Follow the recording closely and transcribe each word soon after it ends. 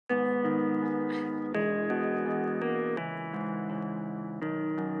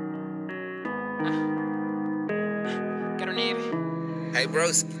baby. Hey,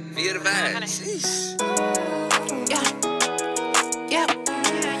 bro, feel the vibe. Sheesh. Yeah. Yeah.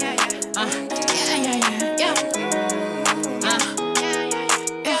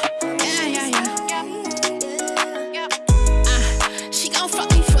 She gon' fuck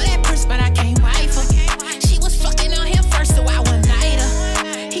me for that purse, but I can't wife her. She was fucking on him first, so I one night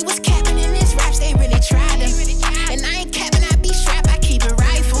her. He was capping in his raps, they really tried him. And I ain't capping, I be strapped, I keep a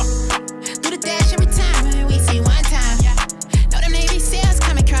rifle. Do the dash every time, we see one time. Know them Navy SEALs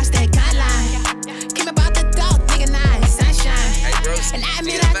coming across that gun line. Came about the dog, nigga, nice sunshine. And I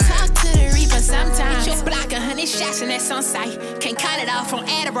admit I talk to the reaper sometimes. Your block 100 shots and that's on sight. Can't cut it off on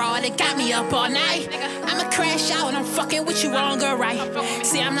Adderall, it got me up all night. I'ma crash out and I'm fucking with you wrong or right.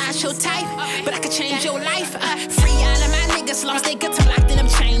 See, I'm not your type, but I could change your life. Free all of my niggas lost their good time locked in them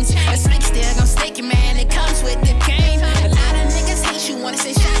chains. A snake still gon' snake you, man, it comes with the game. A lot of niggas hate you, wanna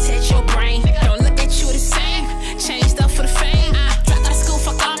send shots at your brain. Don't look at you the same, changed up for the fame. Dropped out of school,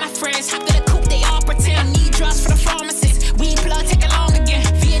 fuck all my friends. Hopped in the coupe, they all pretend need drugs for the pharmacist. Weed plug, take it long again.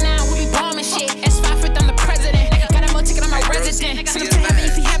 Vietnam, we be bombing shit. S5 I'm the president. Got a more ticket on my resident. Send him to heaven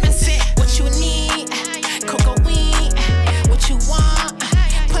if he haven't sent. What you need? Cocaine. What you want?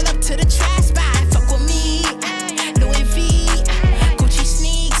 Pull up to the trash spot. Fuck with me. Louis V. Gucci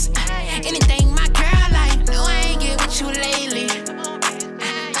sneaks. Anything my girl like. No, I ain't get with you lately.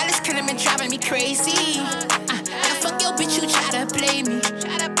 All this killing been driving me crazy. Now fuck your bitch, you try to play me.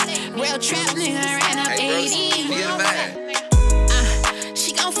 Real trap nigga ran up 80.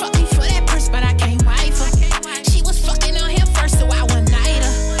 She gon' fuck me for that purse, but I can't wife her. She was fucking on him first, so I one night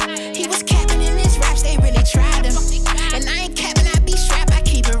her. He was capping in his raps, they really tried him. And I ain't capping, I be strapped, I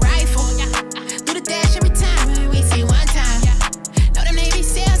keep a rifle. Do the dash every time, we see one time. Know them Navy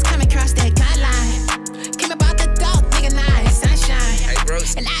SEALs coming across that gun line. Came about the dog, nigga, nice sunshine.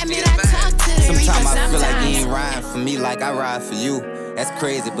 And I admit I talk to the reaper sometimes. I feel like you ain't riding for me like I ride for you. That's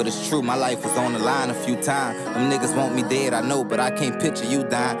crazy, but it's true, my life was on the line a few times. Them niggas want me dead, I know, but I can't picture you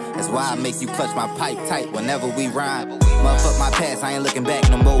dying. That's why I make you clutch my pipe tight whenever we rhyme. Motherfuck my past, I ain't looking back,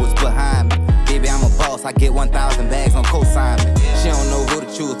 no more is behind me. Baby, I'm a boss, I get 1,000 bags on co-signment. She don't know who to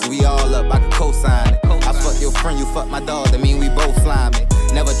choose, we all up, I can co-sign it. I fuck your friend, you fuck my dog, that mean we both slimy.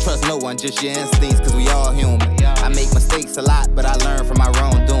 Never trust no one, just your instincts, cause we all human. I make mistakes a lot, but I learn from my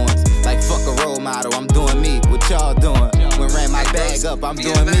wrongdoings. Like fuck a role model, I'm doing me, what y'all doing? When ran my bag up, I'm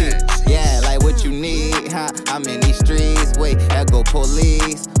doing me. Yeah, like what you need, huh? I'm in these streets, wait, that go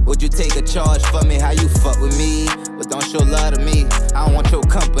police. Would you take a charge for me, how you fuck with me? But don't show love to me, I don't want your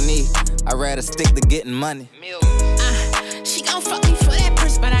company. I'd rather stick to getting money.